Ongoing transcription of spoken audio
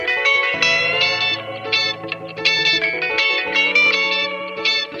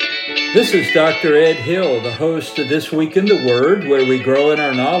This is Dr. Ed Hill, the host of This Week in the Word, where we grow in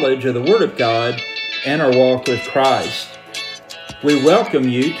our knowledge of the Word of God and our walk with Christ. We welcome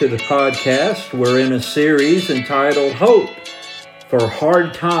you to the podcast. We're in a series entitled Hope for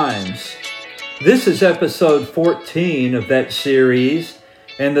Hard Times. This is episode 14 of that series,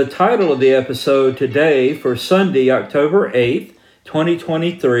 and the title of the episode today for Sunday, October 8th,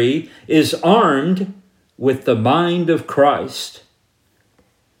 2023, is Armed with the Mind of Christ.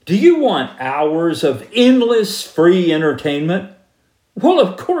 Do you want hours of endless free entertainment? Well,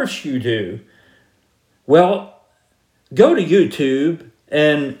 of course you do. Well, go to YouTube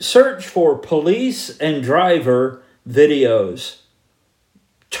and search for police and driver videos.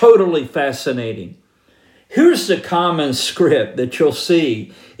 Totally fascinating. Here's the common script that you'll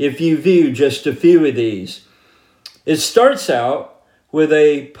see if you view just a few of these. It starts out with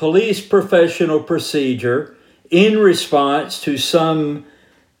a police professional procedure in response to some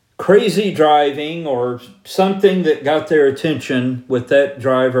crazy driving or something that got their attention with that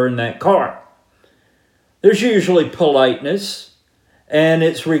driver in that car. There's usually politeness, and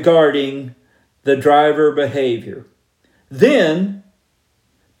it's regarding the driver behavior. Then,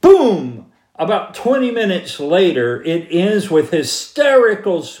 boom, about 20 minutes later, it ends with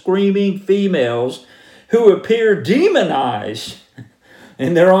hysterical screaming females who appear demonized,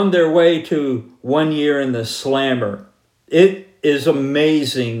 and they're on their way to 1 year in the slammer. It is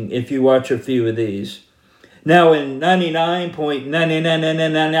amazing if you watch a few of these. Now, in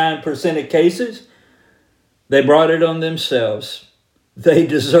 99.99999% of cases, they brought it on themselves. They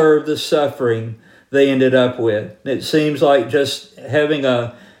deserve the suffering they ended up with. It seems like just having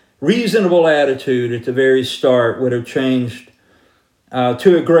a reasonable attitude at the very start would have changed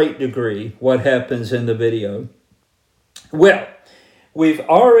to a great degree what happens in the video. Well, we've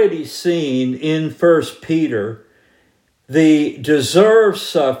already seen in 1 Peter the deserved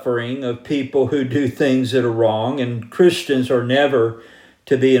suffering of people who do things that are wrong, and Christians are never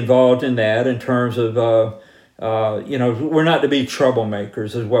to be involved in that in terms of, we're not to be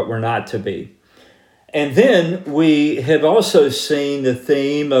troublemakers is what we're not to be. And then we have also seen the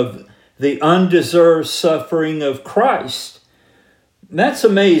theme of the undeserved suffering of Christ. That's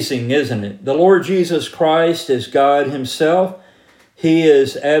amazing, isn't it? The Lord Jesus Christ is God himself. He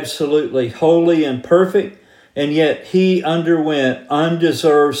is absolutely holy and perfect. And yet he underwent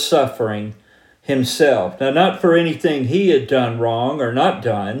undeserved suffering himself. Now, not for anything he had done wrong or not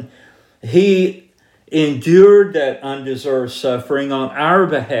done. He endured that undeserved suffering on our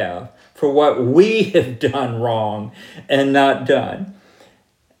behalf for what we have done wrong and not done.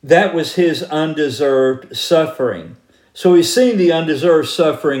 That was his undeserved suffering. So we've seen the undeserved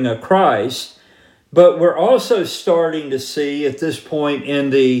suffering of Christ, but we're also starting to see at this point in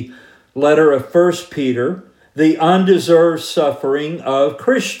the letter of 1 Peter, the undeserved suffering of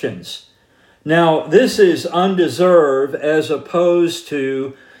Christians. Now, this is undeserved as opposed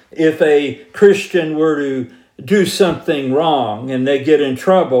to if a Christian were to do something wrong and they get in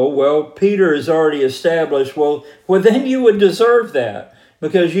trouble. Well, Peter has already established, well, then you would deserve that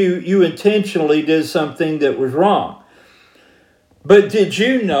because you intentionally did something that was wrong. But did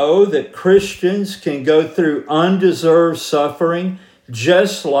you know that Christians can go through undeserved suffering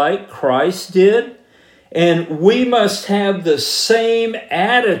just like Christ did? And we must have the same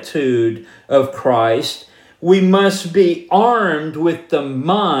attitude of Christ. We must be armed with the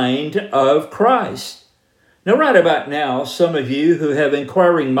mind of Christ. Now, right about now, some of you who have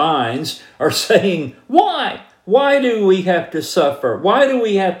inquiring minds are saying, why? Why do we have to suffer? Why do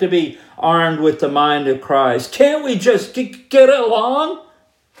we have to be armed with the mind of Christ? Can't we just get along?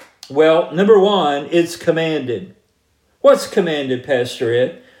 Well, number one, it's commanded. What's commanded, Pastor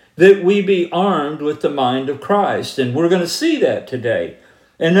Ed? That we be armed with the mind of Christ. And we're going to see that today.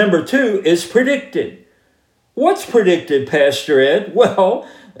 And number two, it's predicted. What's predicted, Pastor Ed? Well,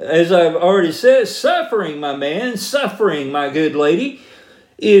 as I've already said, suffering, my man, suffering, my good lady.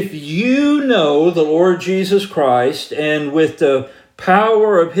 If you know the Lord Jesus Christ and with the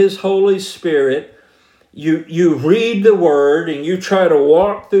power of his Holy Spirit, you read the Word and you try to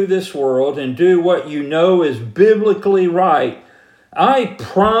walk through this world and do what you know is biblically right, I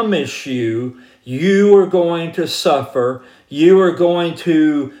promise you, you are going to suffer. You are going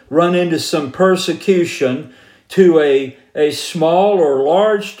to run into some persecution to a small or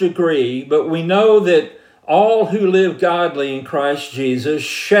large degree, but we know that all who live godly in Christ Jesus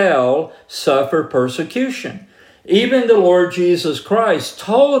shall suffer persecution. Even the Lord Jesus Christ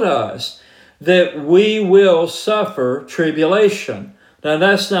told us that we will suffer tribulation. Now,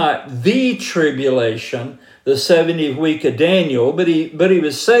 that's not the tribulation, the 70th week of Daniel, but he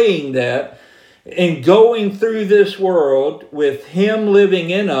was saying that And going through this world with him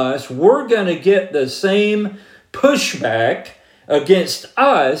living in us, we're going to get the same pushback against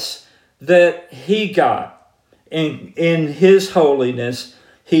us that he got in his holiness.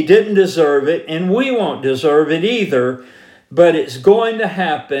 He didn't deserve it, and we won't deserve it either, but it's going to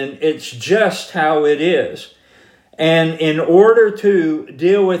happen. It's just how it is. And in order to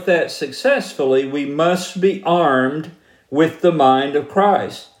deal with that successfully, we must be armed with the mind of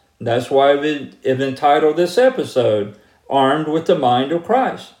Christ. That's why I've entitled this episode, Armed with the Mind of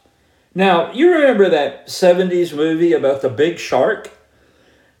Christ. Now, you remember that 70s movie about the big shark?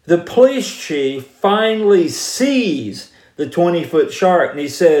 The police chief finally sees the 20-foot shark, and he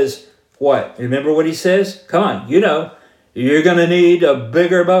says, what? Remember what he says? Come on, you're going to need a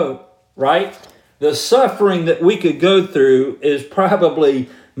bigger boat, right? The suffering that we could go through is probably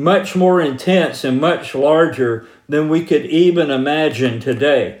much more intense and much larger than we could even imagine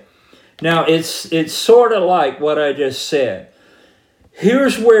today. Now, it's sort of like what I just said.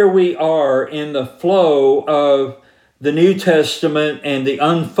 Here's where we are in the flow of the New Testament and the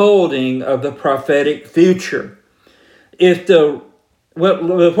unfolding of the prophetic future. Before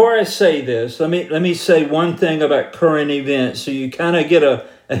I say this, let me say one thing about current events so you kind of get a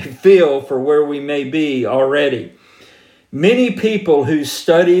feel for where we may be already. Many people who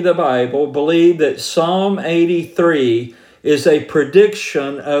study the Bible believe that Psalm 83 is a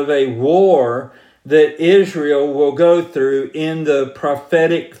prediction of a war that Israel will go through in the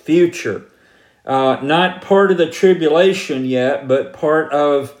prophetic future. Not part of the tribulation yet, but part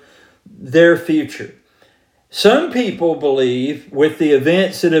of their future. Some people believe with the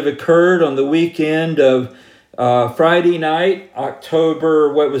events that have occurred on the weekend of Friday night,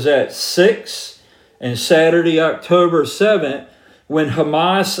 October, 6th, and Saturday, October 7th, when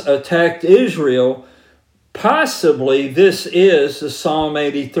Hamas attacked Israel, possibly this is the Psalm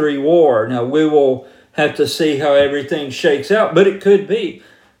 83 war. Now, we will have to see how everything shakes out, but it could be.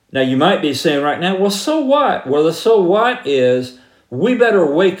 Now, you might be saying right now, well, so what? Well, the so what is, we better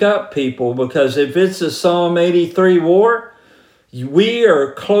wake up, people, because if it's the Psalm 83 war, we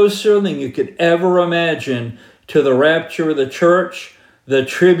are closer than you could ever imagine to the rapture of the church, the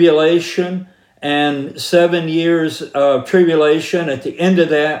tribulation, and 7 years of tribulation. At the end of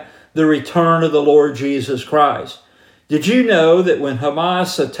that, the return of the Lord Jesus Christ. Did you know that when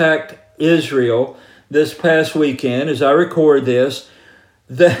Hamas attacked Israel this past weekend, as I record this,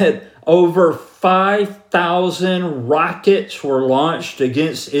 that over 5,000 rockets were launched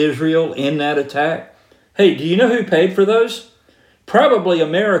against Israel in that attack? Hey, do you know who paid for those? Probably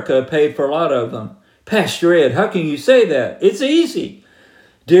America paid for a lot of them. Pastor Ed, how can you say that? It's easy.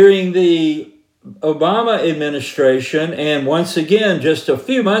 During the Obama administration, and once again, just a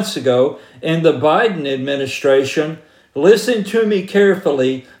few months ago, in the Biden administration, listen to me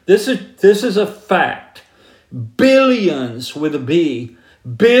carefully. This is a fact. Billions with a B,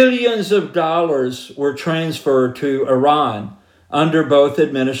 billions of dollars were transferred to Iran under both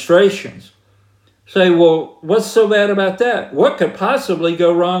administrations. Say, well, what's so bad about that? What could possibly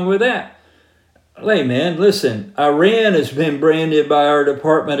go wrong with that? Hey, man, listen, Iran has been branded by our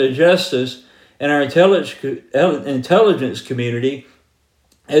Department of Justice and our intelligence community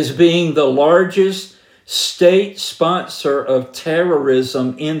as being the largest state sponsor of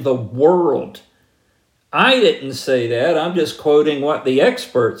terrorism in the world. I didn't say that. I'm just quoting what the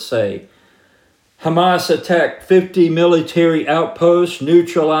experts say. Hamas attacked 50 military outposts,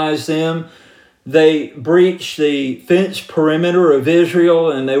 neutralized them. They breached the fence perimeter of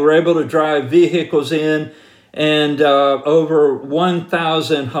Israel, and they were able to drive vehicles in, and over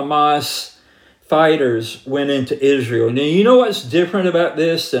 1,000 Hamas fighters went into Israel. Now, you know what's different about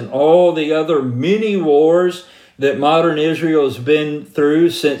this than all the other many wars that modern Israel has been through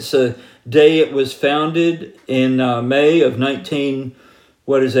since the day it was founded in May of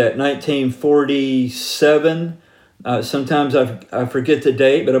 1947. Sometimes I forget the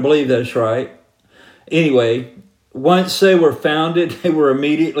date, but I believe that's right. Anyway, once they were founded, they were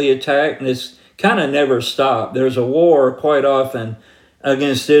immediately attacked, and it's kind of never stopped. There's a war quite often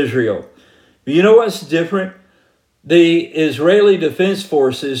against Israel. But you know what's different? The Israeli Defense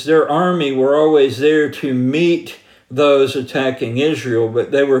Forces, their army, were always there to meet those attacking Israel,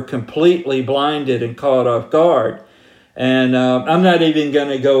 but they were completely blinded and caught off guard. And I'm not even going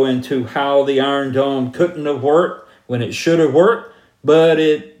to go into how the Iron Dome couldn't have worked when it should have worked, but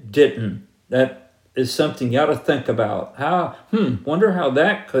it didn't. That is something you ought to think about. Wonder how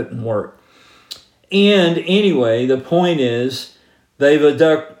that couldn't work. And anyway, the point is, they've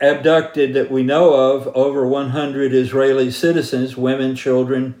abducted, that we know of, over 100 Israeli citizens, women,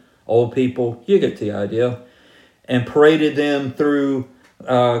 children, old people, you get the idea, and paraded them through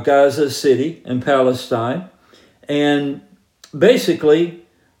Gaza City in Palestine. And basically,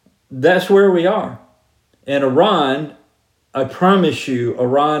 that's where we are. And Iran, I promise you,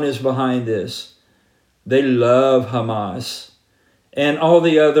 Iran is behind this. They love Hamas and all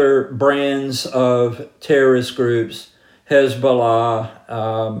the other brands of terrorist groups.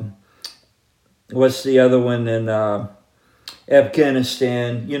 Hezbollah, what's the other one in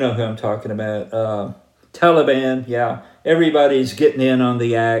Afghanistan? You know who I'm talking about. Taliban, yeah. Everybody's getting in on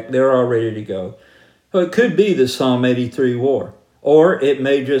the act. They're all ready to go. Well, it could be the Psalm 83 war, or it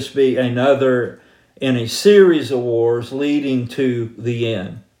may just be another in a series of wars leading to the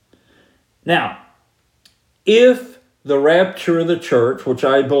end. Now, if the rapture of the church, which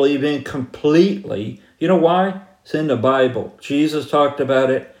I believe in completely, you know why? It's in the Bible. Jesus talked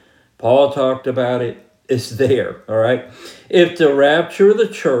about it. Paul talked about it. It's there, all right? If the rapture of the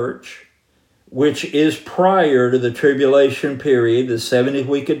church, which is prior to the tribulation period, the 70th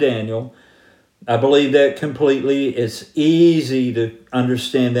week of Daniel, I believe that completely. It's easy to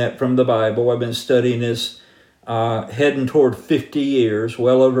understand that from the Bible. I've been studying this heading toward 50 years,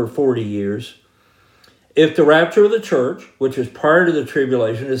 well over 40 years. If the rapture of the church, which is prior to the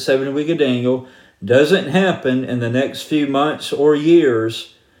tribulation, the 70th week of Daniel, doesn't happen in the next few months or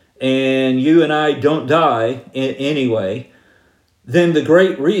years, and you and I don't die anyway, then the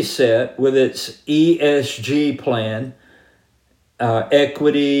Great Reset with its ESG plan,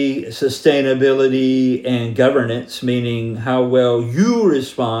 equity, sustainability, and governance, meaning how well you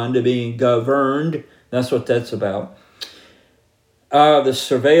respond to being governed, that's what that's about. The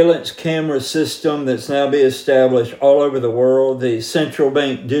surveillance camera system that's now being established all over the world, the central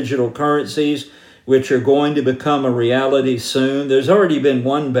bank digital currencies, which are going to become a reality soon. There's already been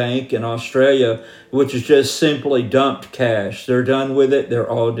one bank in Australia which has just simply dumped cash. They're done with it. They're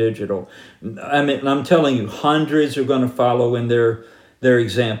all digital. I mean, I'm telling you, hundreds are going to follow in their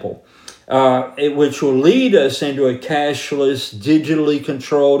example, which will lead us into a cashless, digitally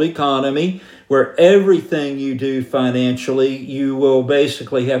controlled economy where everything you do financially, you will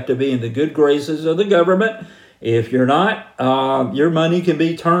basically have to be in the good graces of the government. If you're not, your money can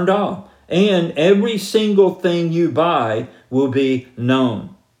be turned off. And every single thing you buy will be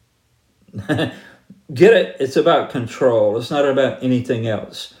known. Get it? It's about control. It's not about anything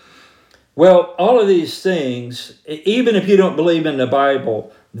else. Well, all of these things, even if you don't believe in the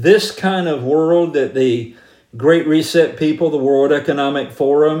Bible, this kind of world that the Great Reset people, the World Economic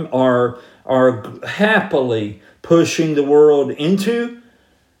Forum, are happily pushing the world into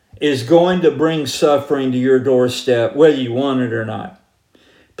is going to bring suffering to your doorstep, whether you want it or not.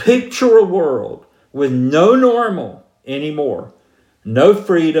 Picture a world with no normal anymore, no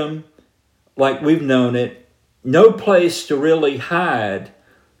freedom like we've known it, no place to really hide,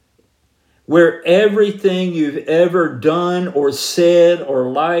 where everything you've ever done or said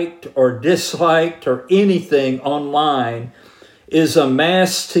or liked or disliked or anything online is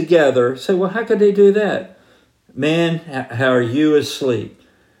amassed together. Say, well, how could they do that? Man, how are you asleep?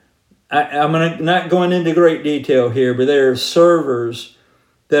 I'm not going into great detail here, but there are servers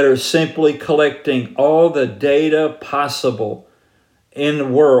that are simply collecting all the data possible in the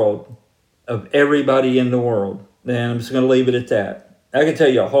world of everybody in the world. And I'm just going to leave it at that. I can tell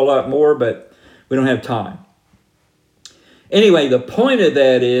you a whole lot more, but we don't have time. Anyway, the point of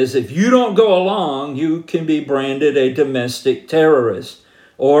that is if you don't go along, you can be branded a domestic terrorist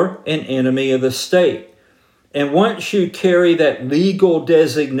or an enemy of the state. And once you carry that legal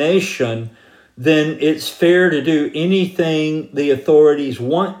designation, then it's fair to do anything the authorities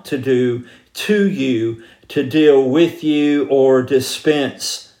want to do to you to deal with you or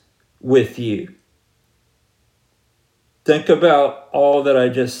dispense with you. Think about all that I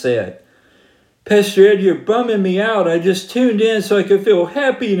just said. Pastor Ed, you're bumming me out. I just tuned in so I could feel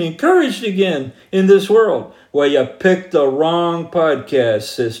happy and encouraged again in this world. Well, you picked the wrong podcast,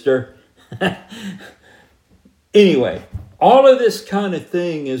 sister. Anyway, all of this kind of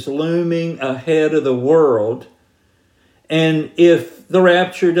thing is looming ahead of the world. And if the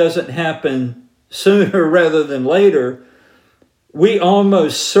rapture doesn't happen sooner rather than later, we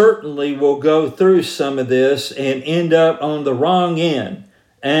almost certainly will go through some of this and end up on the wrong end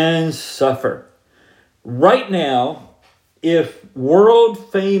and suffer. Right now, if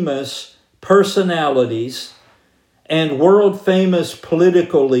world-famous personalities and world-famous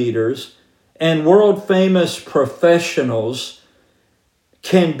political leaders and world-famous professionals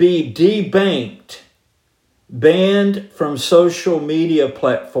can be debanked, banned from social media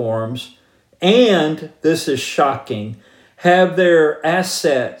platforms, and, this is shocking, have their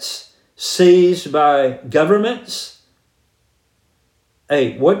assets seized by governments,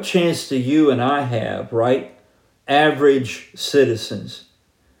 hey, what chance do you and I have, right? Average citizens.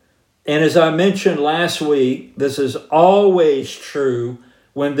 And as I mentioned last week, this is always true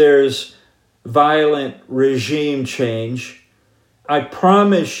when there's violent regime change. I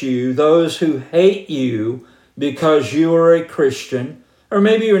promise you, those who hate you because you are a Christian, or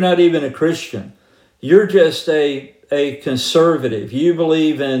maybe you're not even a Christian, you're just a conservative, you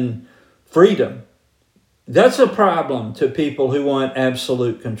believe in freedom. That's a problem to people who want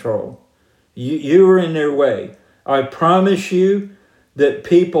absolute control. You are in their way. I promise you that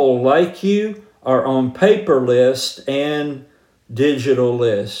people like you are on paper lists and digital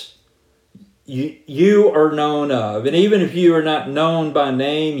lists. You are known of. And even if you are not known by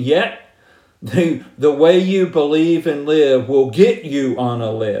name yet, the way you believe and live will get you on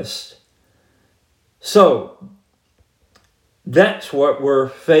a list. So, that's what we're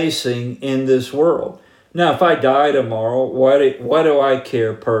facing in this world. Now, if I die tomorrow, what do I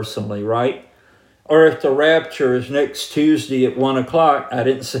care personally, right? Or if the rapture is next Tuesday at 1 o'clock, I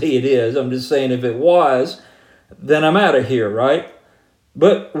didn't say it is, I'm just saying if it was, then I'm out of here, right?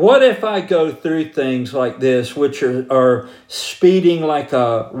 But what if I go through things like this, which are speeding like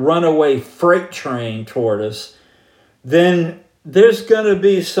a runaway freight train toward us, then there's going to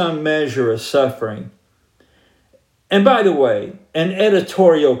be some measure of suffering. And by the way, an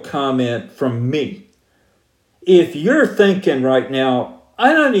editorial comment from me. If you're thinking right now,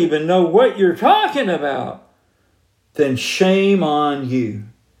 I don't even know what you're talking about, then shame on you.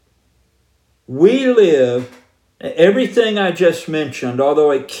 We live, everything I just mentioned,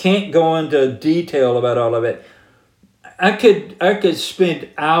 although I can't go into detail about all of it, I could spend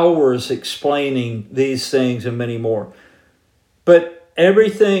hours explaining these things and many more. But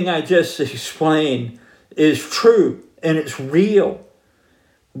everything I just explained is true and it's real.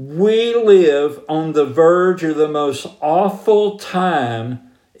 We live on the verge of the most awful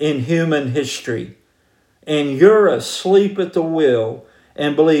time in human history. And you're asleep at the wheel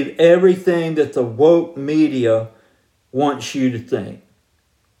and believe everything that the woke media wants you to think.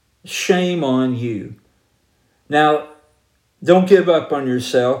 Shame on you. Now, don't give up on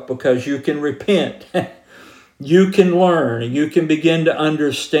yourself, because you can repent. You can learn and you can begin to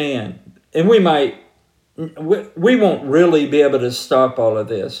understand. And we won't really be able to stop all of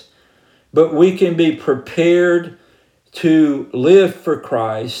this, but we can be prepared to live for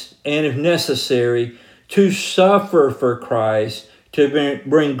Christ, and if necessary, to suffer for Christ, to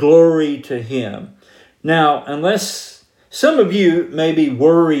bring glory to Him. Now, unless some of you may be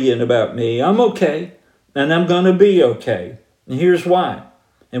worrying about me, I'm okay, and I'm going to be okay. And here's why.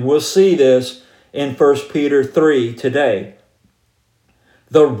 And we'll see this in 1 Peter 3 today.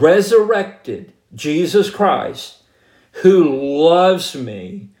 The resurrected Jesus Christ, who loves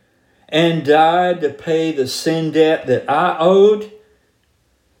me and died to pay the sin debt that I owed,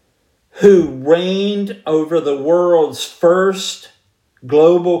 who reigned over the world's first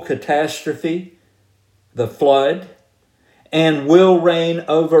global catastrophe, the flood, and will reign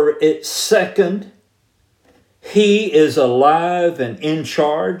over its second. He is alive and in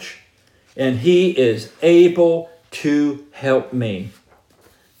charge, and He is able to help me.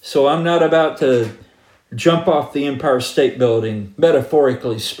 So I'm not about to jump off the Empire State Building,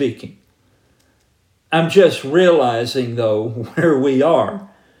 metaphorically speaking. I'm just realizing, though, where we are.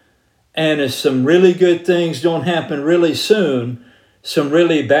 And if some really good things don't happen really soon, some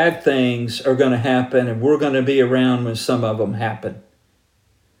really bad things are going to happen, and we're going to be around when some of them happen.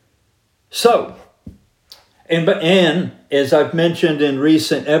 So, and as I've mentioned in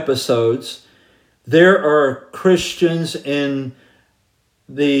recent episodes, there are Christians in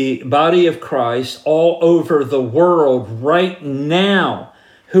the body of Christ all over the world right now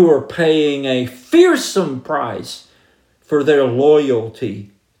who are paying a fearsome price for their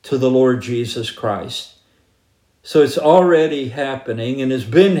loyalty to the Lord Jesus Christ. So it's already happening and has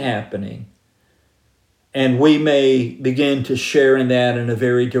been happening. And we may begin to share in that in a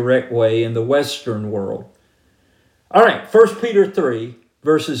very direct way in the Western world. All right, 1 Peter 3,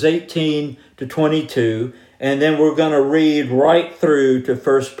 verses 18 to 22. And then we're going to read right through to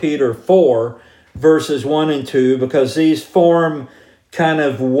 1 Peter 4, verses 1 and 2, because these form kind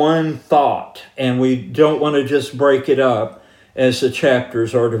of one thought, and we don't want to just break it up as the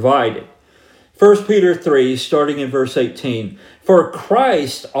chapters are divided. 1 Peter 3, starting in verse 18. For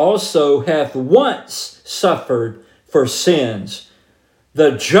Christ also hath once suffered for sins,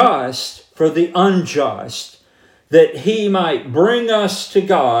 the just for the unjust, that He might bring us to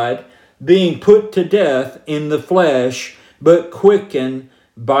God, being put to death in the flesh, but quickened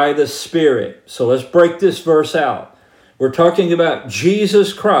by the Spirit. So let's break this verse out. We're talking about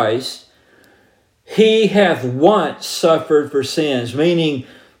Jesus Christ. He hath once suffered for sins, meaning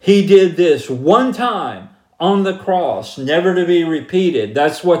He did this one time on the cross, never to be repeated.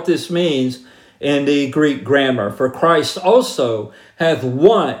 That's what this means in the Greek grammar. For Christ also hath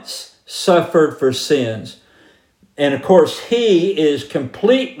once suffered for sins. And of course, he is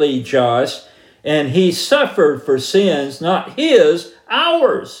completely just, and he suffered for sins, not his,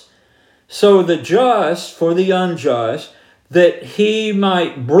 ours. So the just for the unjust, that he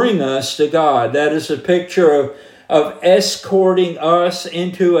might bring us to God. That is a picture of escorting us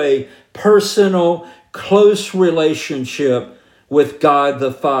into a personal, close relationship with God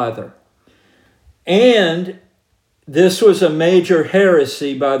the Father. And this was a major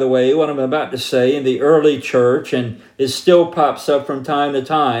heresy, by the way, what I'm about to say, in the early church, and it still pops up from time to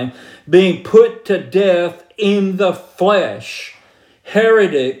time, being put to death in the flesh.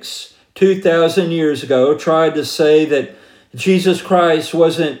 Heretics 2,000 years ago tried to say that Jesus Christ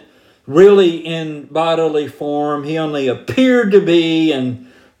wasn't really in bodily form. He only appeared to be, and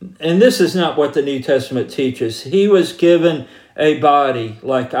this is not what the New Testament teaches. He was given a body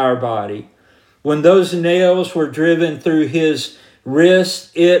like our body. When those nails were driven through his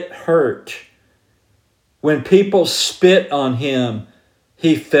wrist, it hurt. When people spit on him,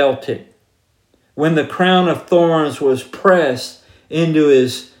 he felt it. When the crown of thorns was pressed into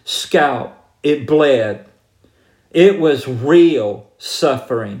his scalp, it bled. It was real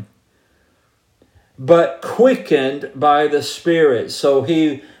suffering, but quickened by the Spirit. So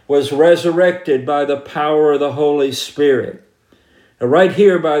he was resurrected by the power of the Holy Spirit. Right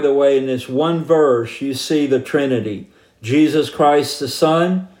here, by the way, in this one verse, you see the Trinity. Jesus Christ the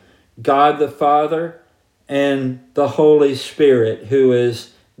Son, God the Father, and the Holy Spirit, who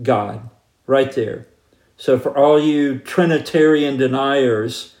is God. Right there. So for all you Trinitarian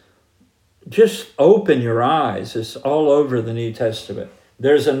deniers, just open your eyes. It's all over the New Testament.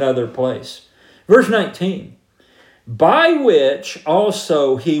 There's another place. Verse 19. By which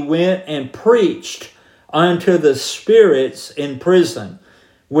also he went and preached unto the spirits in prison,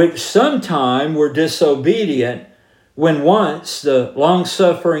 which sometime were disobedient, when once the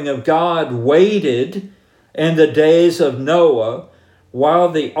long-suffering of God waited in the days of Noah, while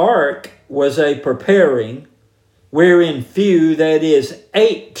the ark was a preparing, wherein few, that is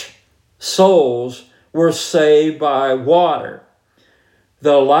 8 souls, were saved by water.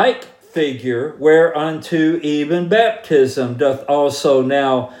 The like figure whereunto even baptism doth also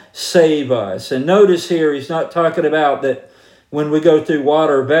now save us. And notice here, he's not talking about that when we go through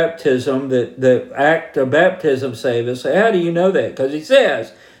water baptism, that the act of baptism saves us. How do you know that? Because he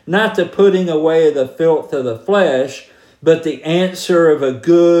says, not the putting away of the filth of the flesh, but the answer of a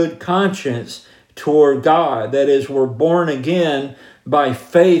good conscience toward God. That is, we're born again by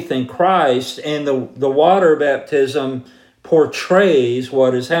faith in Christ, and the water baptism portrays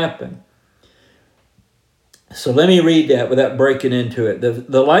what has happened. So let me read that without breaking into it.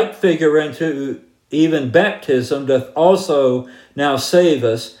 The like figure unto even baptism doth also now save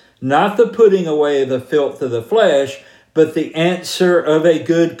us, not the putting away of the filth of the flesh, but the answer of a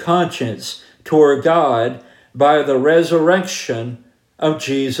good conscience toward God by the resurrection of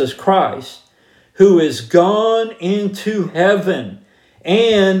Jesus Christ, who is gone into heaven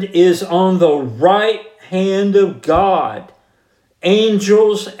and is on the right hand of God,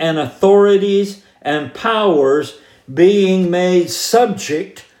 angels and authorities and powers being made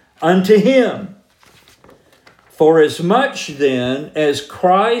subject unto him. For as much then as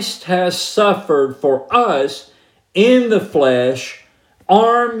Christ has suffered for us in the flesh,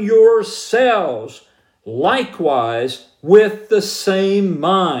 arm yourselves likewise with the same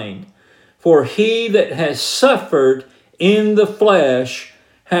mind. For he that has suffered in the flesh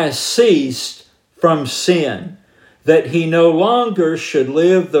has ceased from sin, that he no longer should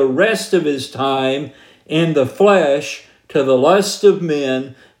live the rest of his time in the flesh to the lust of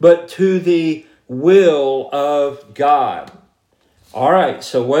men, but to the will of God. All right,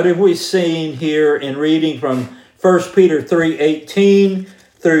 so what have we seen here in reading from 1 Peter 3:18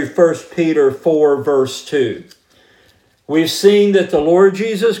 through 1 Peter 4, verse 2? We've seen that the Lord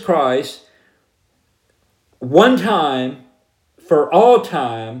Jesus Christ, one time, for all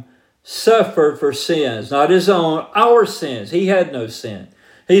time, suffered for sins, not his own, our sins. He had no sin.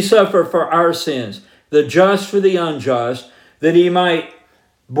 He suffered for our sins, the just for the unjust, that he might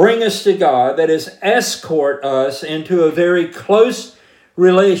bring us to God, that is, escort us into a very close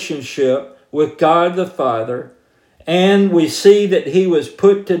relationship with God the Father. And we see that he was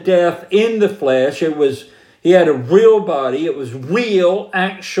put to death in the flesh. He had a real body. It was real,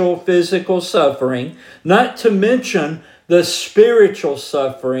 actual physical suffering, not to mention the spiritual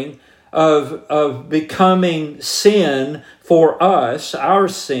suffering of becoming sin for us, our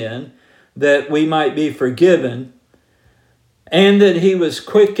sin, that we might be forgiven, and that he was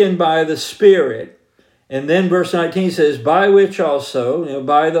quickened by the Spirit. And then verse 19 says, by which also,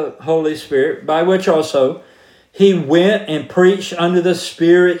 by the Holy Spirit, by which also he went and preached unto the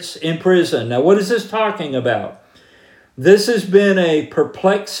spirits in prison. Now, what is this talking about? This has been a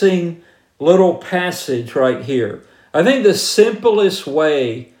perplexing little passage right here. I think the simplest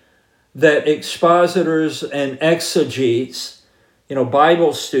way that expositors and exegetes,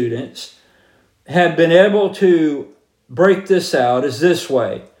 Bible students, have been able to break this out is this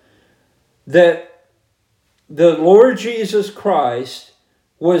way, that the Lord Jesus Christ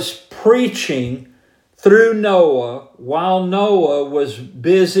was preaching through Noah while Noah was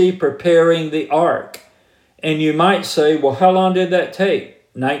busy preparing the ark. And you might say, well, how long did that take?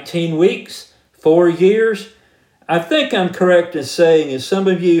 19 weeks? 4 years? I think I'm correct in saying, and some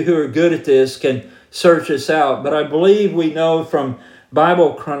of you who are good at this can search this out, but I believe we know from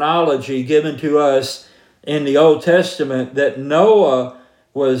Bible chronology given to us in the Old Testament that Noah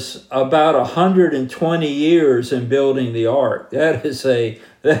was about 120 years in building the ark. That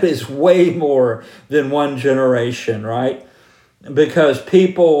is way more than one generation, right? Because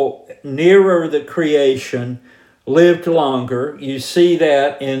people nearer the creation lived longer. You see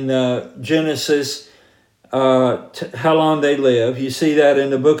that in Genesis, how long they live. You see that in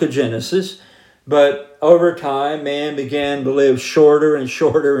the book of Genesis. But over time, man began to live shorter and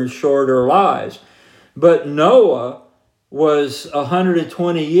shorter and shorter lives. But Noah was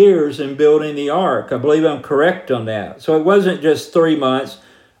 120 years in building the ark. I believe I'm correct on that. So it wasn't just 3 months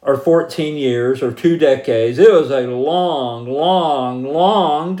or 14 years or 2 decades. It was a long, long,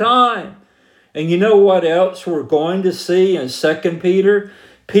 long time. And you know what else we're going to see in 2 Peter?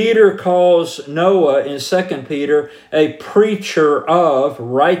 Peter calls Noah in 2 Peter a preacher of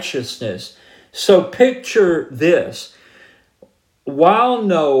righteousness. So picture this. While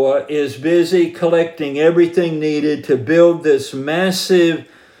Noah is busy collecting everything needed to build this massive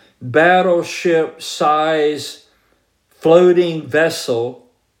battleship-size floating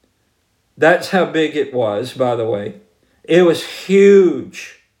vessel, that's how big it was, by the way. It was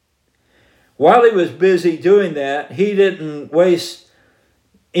huge. While he was busy doing that, he didn't waste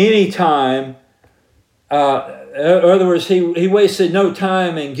any time. In other words, he wasted no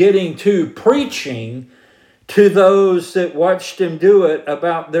time in getting to preaching to those that watched him do it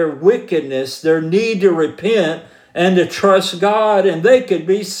about their wickedness, their need to repent and to trust God, and they could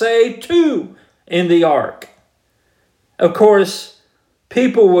be saved too in the ark. Of course,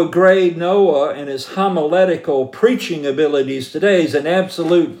 people would grade Noah and his homiletical preaching abilities today as an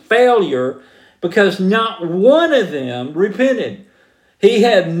absolute failure because not one of them repented. He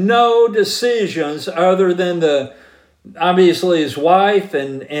had no decisions other than obviously his wife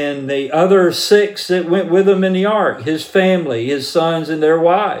and the other 6 that went with him in the ark, his family, his sons and their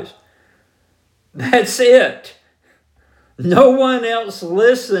wives. That's it. No one else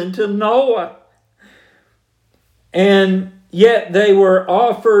listened to Noah. And yet they were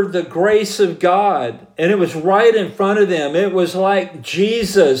offered the grace of God, and it was right in front of them. It was like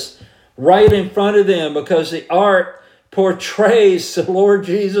Jesus right in front of them because the ark portrays the Lord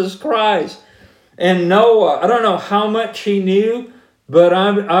Jesus Christ. And Noah, I don't know how much he knew, but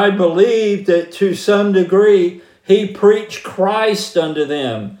I believe that to some degree he preached Christ unto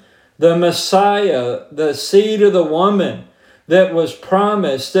them, the Messiah, the seed of the woman that was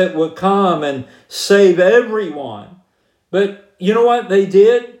promised that would come and save everyone. But you know what they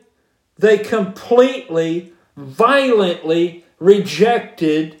did? They completely, violently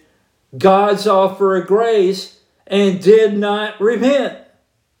rejected God's offer of grace and did not repent.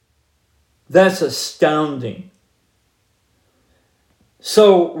 That's astounding.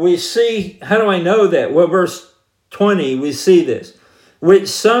 So we see, how do I know that? Well, verse 20, we see this. Which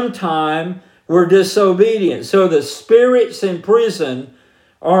sometime were disobedient. So the spirits in prison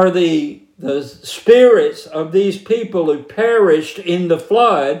are the spirits of these people who perished in the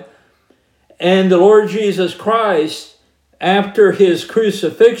flood. And the Lord Jesus Christ, after his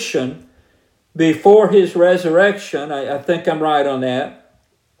crucifixion, before his resurrection, I think I'm right on that,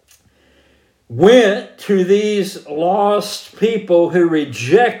 went to these lost people who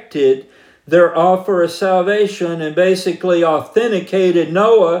rejected their offer of salvation and basically authenticated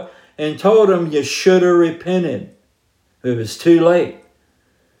Noah and told him, you should have repented. It was too late.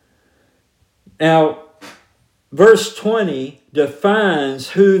 Now, verse 20 defines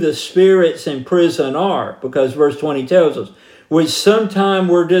who the spirits in prison are, because verse 20 tells us, which sometime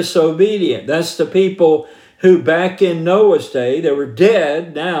were disobedient. That's the people who back in Noah's day, they were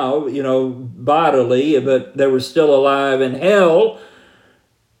dead now, bodily, but they were still alive in hell,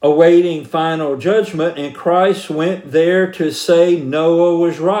 awaiting final judgment. And Christ went there to say Noah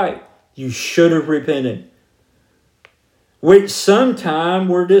was right. You should have repented. which sometime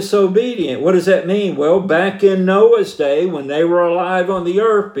were disobedient. What does that mean? Well, back in Noah's day, when they were alive on the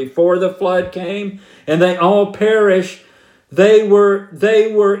earth before the flood came and they all perished, they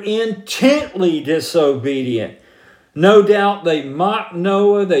were intently disobedient. No doubt they mocked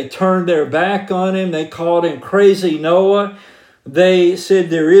Noah. They turned their back on him. They called him crazy Noah. They said,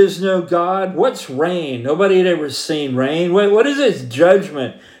 there is no God. What's rain? Nobody had ever seen rain. What is this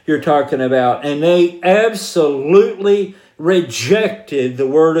judgment you're talking about? And they absolutely rejected the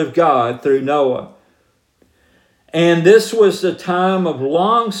word of God through Noah. And this was the time of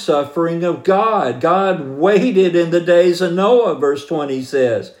long suffering of God. God waited in the days of Noah, verse 20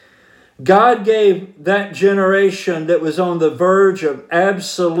 says. God gave that generation that was on the verge of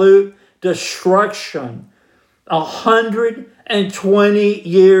absolute destruction 120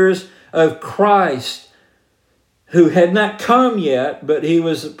 years of Christ, who had not come yet, but he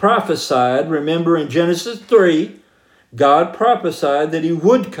was prophesied. Remember in Genesis 3, God prophesied that he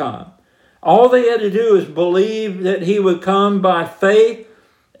would come. All they had to do is believe that he would come by faith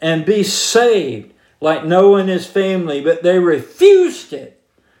and be saved, like Noah and his family, but they refused it.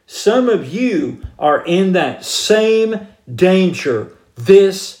 Some of you are in that same danger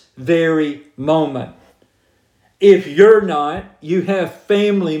this very moment. If you're not, you have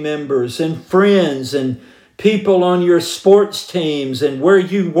family members and friends and people on your sports teams and where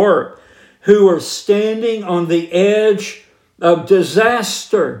you work who are standing on the edge of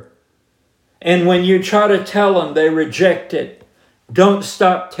disaster. And when you try to tell them, they reject it. Don't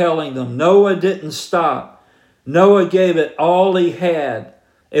stop telling them. Noah didn't stop. Noah gave it all he had.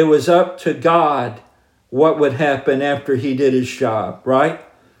 It was up to God what would happen after he did his job, right?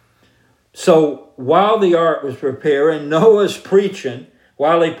 So while the ark was preparing, Noah's preaching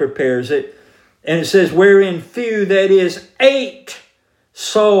while he prepares it. And it says, wherein few, that is 8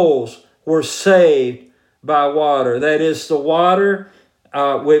 souls were saved by water. That is the water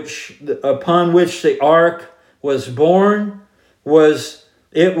upon which the ark was born.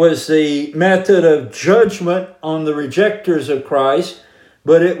 It was the method of judgment on the rejectors of Christ,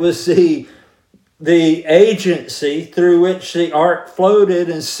 but it was the agency through which the ark floated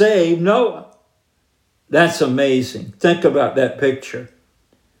and saved Noah. That's amazing. Think about that picture.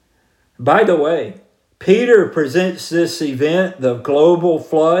 By the way, Peter presents this event, the global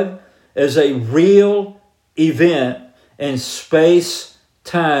flood, as a real event in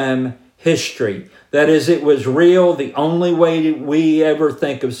space-time history. That is, it was real, the only way we ever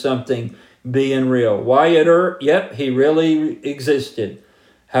think of something being real. Wyatt Earp, yep, he really existed.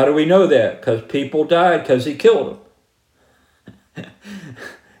 How do we know that? Because people died because he killed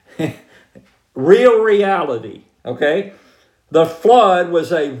them. Real reality, okay? The flood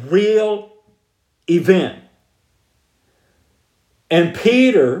was a real event. And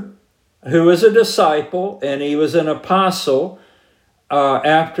Peter, who was a disciple, and he was an apostle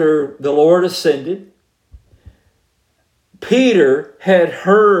after the Lord ascended, Peter had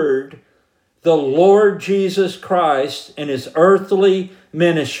heard the Lord Jesus Christ in his earthly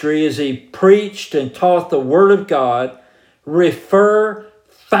ministry as he preached and taught the Word of God refer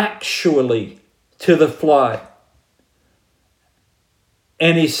factually to the flood.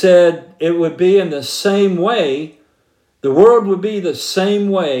 And he said it would be in the same way, the world would be the same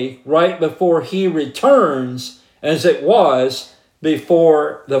way right before he returns as it was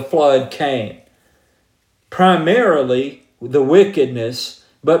before the flood came. Primarily the wickedness,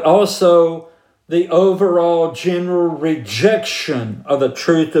 but also the overall general rejection of the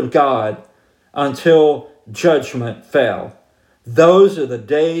truth of God until judgment fell. Those are the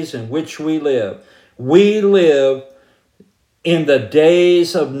days in which we live. We live in the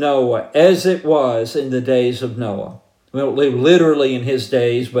days of Noah, as it was in the days of Noah. We don't live literally in his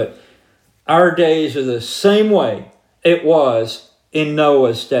days, but our days are the same way it was in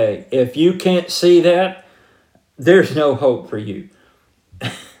Noah's day. If you can't see that, there's no hope for you.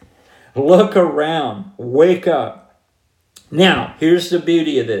 Look around. Wake up. Now, here's the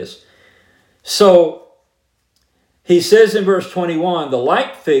beauty of this. So, he says in verse 21, the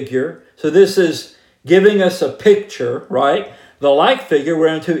like figure, so this is giving us a picture, right? The like figure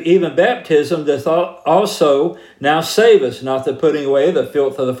whereunto even baptism doth also now save us, not the putting away the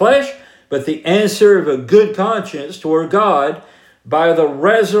filth of the flesh, but the answer of a good conscience toward God by the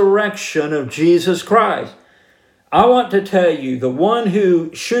resurrection of Jesus Christ. I want to tell you, the one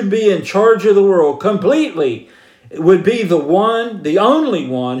who should be in charge of the world completely would be the only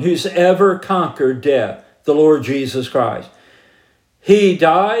one who's ever conquered death, the Lord Jesus Christ. He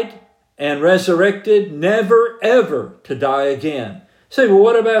died and resurrected, never ever to die again. Say, well,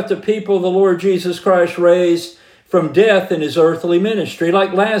 what about the people the Lord Jesus Christ raised from death in his earthly ministry,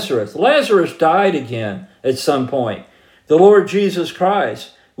 like Lazarus? Lazarus died again at some point. The Lord Jesus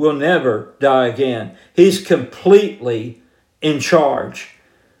Christ will never die again. He's completely in charge.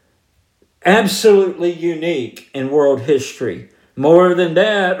 Absolutely unique in world history. More than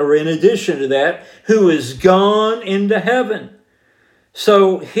that, or in addition to that, who is gone into heaven.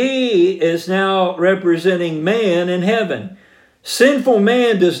 So he is now representing man in heaven. Sinful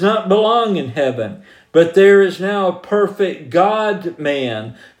man does not belong in heaven, but there is now a perfect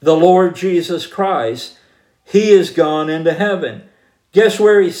God-man, the Lord Jesus Christ. He is gone into heaven. Guess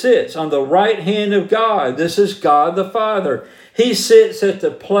where he sits? On the right hand of God. This is God the Father. He sits at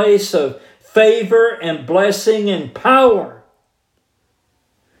the place of favor and blessing and power.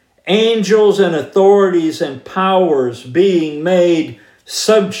 Angels and authorities and powers being made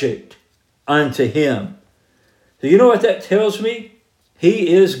subject unto him. Do you know what that tells me? He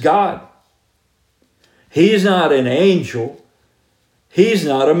is God. He's not an angel. He's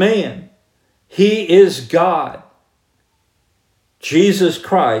not a man. He is God. Jesus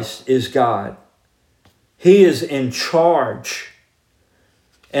Christ is God. He is in charge.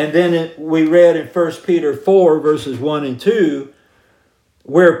 And then we read in 1 Peter 4, verses 1 and 2,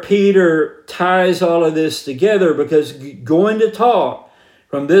 where Peter ties all of this together, because going to talk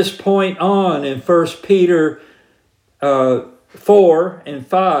from this point on in 1 Peter 4 and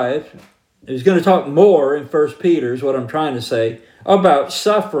 5, he's going to talk more in 1 Peter, is what I'm trying to say, about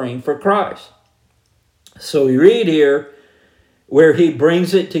suffering for Christ. So we read here where he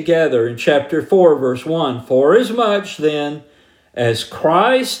brings it together in chapter 4, verse 1. Forasmuch then as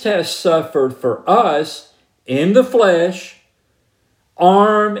Christ has suffered for us in the flesh,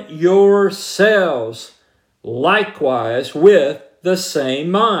 arm yourselves likewise with the same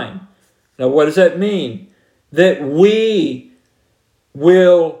mind. Now, what does that mean? That we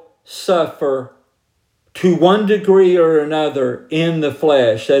will suffer to one degree or another in the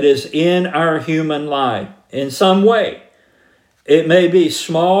flesh, that is, in our human life, in some way. It may be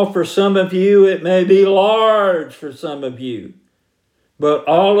small for some of you, it may be large for some of you, but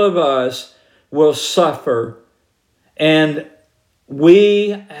all of us will suffer, and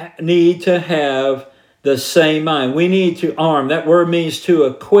we need to have the same mind. We need to arm. That word means to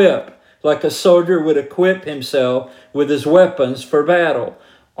equip, like a soldier would equip himself with his weapons for battle.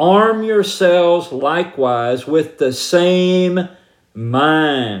 Arm yourselves likewise with the same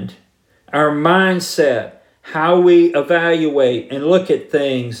mind. Our mindset, how we evaluate and look at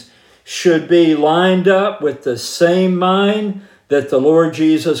things, should be lined up with the same mind that the Lord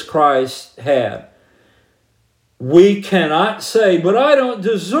Jesus Christ had. We cannot say, but I don't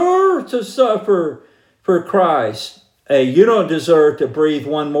deserve to suffer for Christ. Hey, you don't deserve to breathe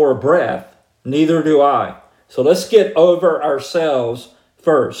one more breath. Neither do I. So let's get over ourselves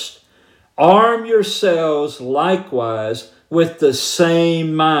first. Arm yourselves likewise with the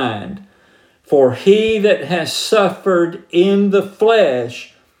same mind. For he that has suffered in the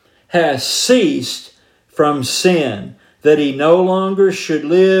flesh has ceased from sin, that he no longer should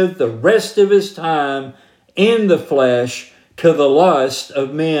live the rest of his time in the flesh to the lust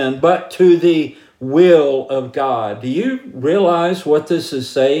of men, but to the will of God. Do you realize what this is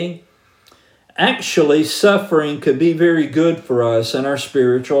saying? Actually, suffering could be very good for us in our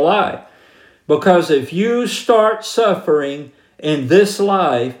spiritual life. Because if you start suffering in this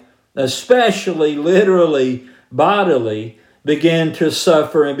life, especially literally, bodily, begin to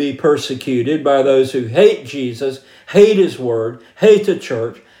suffer and be persecuted by those who hate Jesus, hate his word, hate the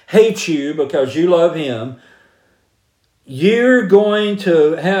church, hate you because you love him, you're going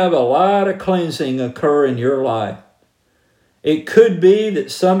to have a lot of cleansing occur in your life. It could be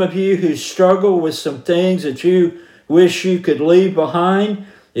that some of you who struggle with some things that you wish you could leave behind,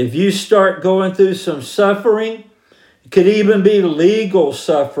 if you start going through some suffering, it could even be legal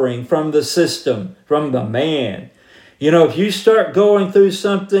suffering from the system, from the man. You know, if you start going through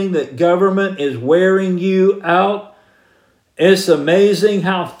something that government is wearing you out, it's amazing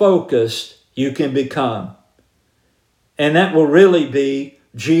how focused you can become. And that will really be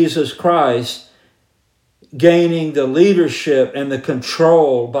Jesus Christ gaining the leadership and the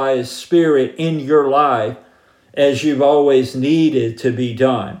control by his Spirit in your life as you've always needed to be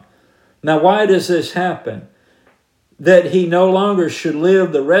done. Now, why does this happen? That he no longer should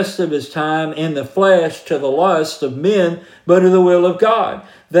live the rest of his time in the flesh to the lust of men, but to the will of God.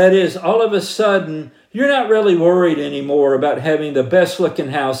 That is, all of a sudden, you're not really worried anymore about having the best looking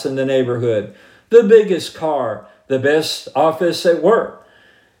house in the neighborhood, the biggest car, the best office at work,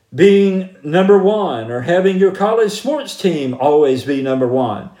 being number one, or having your college sports team always be number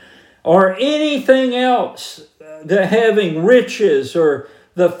one, or anything else, that having riches or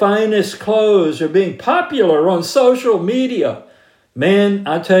the finest clothes or being popular on social media. Man,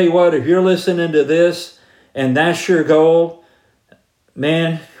 I tell you what, if you're listening to this and that's your goal,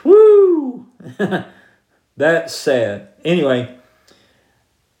 man, whoo, that's sad. Anyway,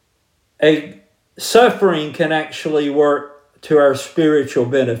 a suffering can actually work to our spiritual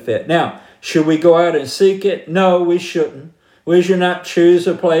benefit. Now, should we go out and seek it? No, we shouldn't. We should not choose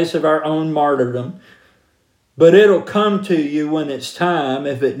a place of our own martyrdom. But it'll come to you when it's time,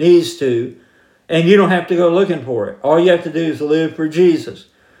 if it needs to, and you don't have to go looking for it. All you have to do is live for Jesus.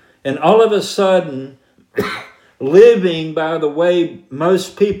 And all of a sudden, living by the way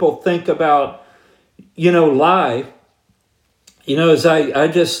most people think about, life, as I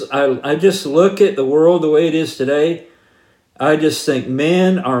just look at the world the way it is today, I just think,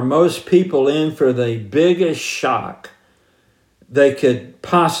 man, are most people in for the biggest shock they could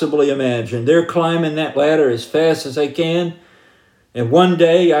possibly imagine. They're climbing that ladder as fast as they can, and one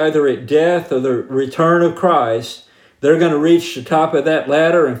day, either at death or the return of Christ, they're going to reach the top of that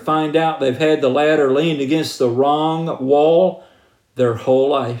ladder and find out they've had the ladder leaned against the wrong wall their whole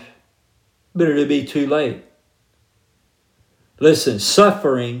life. But it'll be too late. Listen,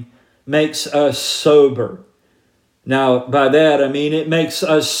 suffering makes us sober. Now, by that I mean it makes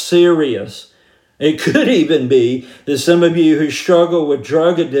us serious. It could even be that some of you who struggle with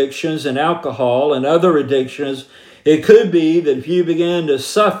drug addictions and alcohol and other addictions, it could be that if you began to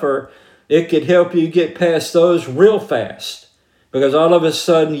suffer, it could help you get past those real fast. Because all of a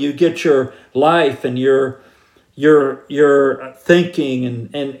sudden you get your life and your thinking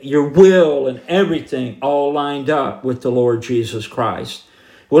and your will and everything all lined up with the Lord Jesus Christ.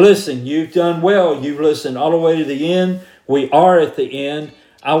 Well, listen, you've done well. You've listened all the way to the end. We are at the end.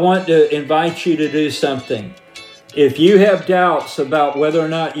 I want to invite you to do something. If you have doubts about whether or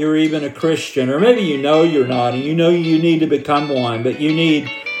not you're even a Christian, or maybe you know you're not, and you know you need to become one, but you need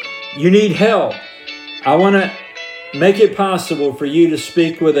help, I want to make it possible for you to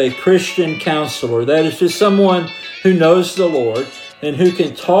speak with a Christian counselor. That is just someone who knows the Lord and who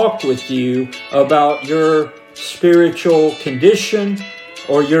can talk with you about your spiritual condition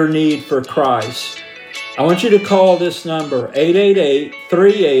or your need for Christ. I want you to call this number,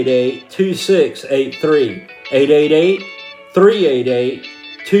 888-388-2683.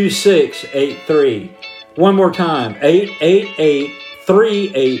 888-388-2683. One more time,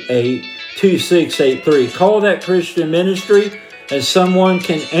 888-388-2683. Call that Christian ministry and someone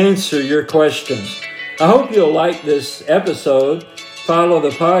can answer your questions. I hope you'll like this episode, follow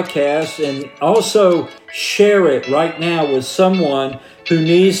the podcast, and also share it right now with someone who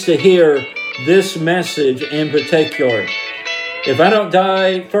needs to hear this message in particular. If I don't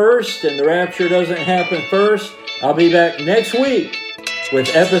die first and the rapture doesn't happen first, I'll be back next week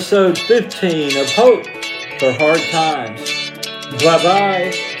with episode 15 of Hope for Hard Times.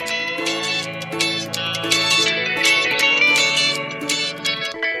 Bye-bye.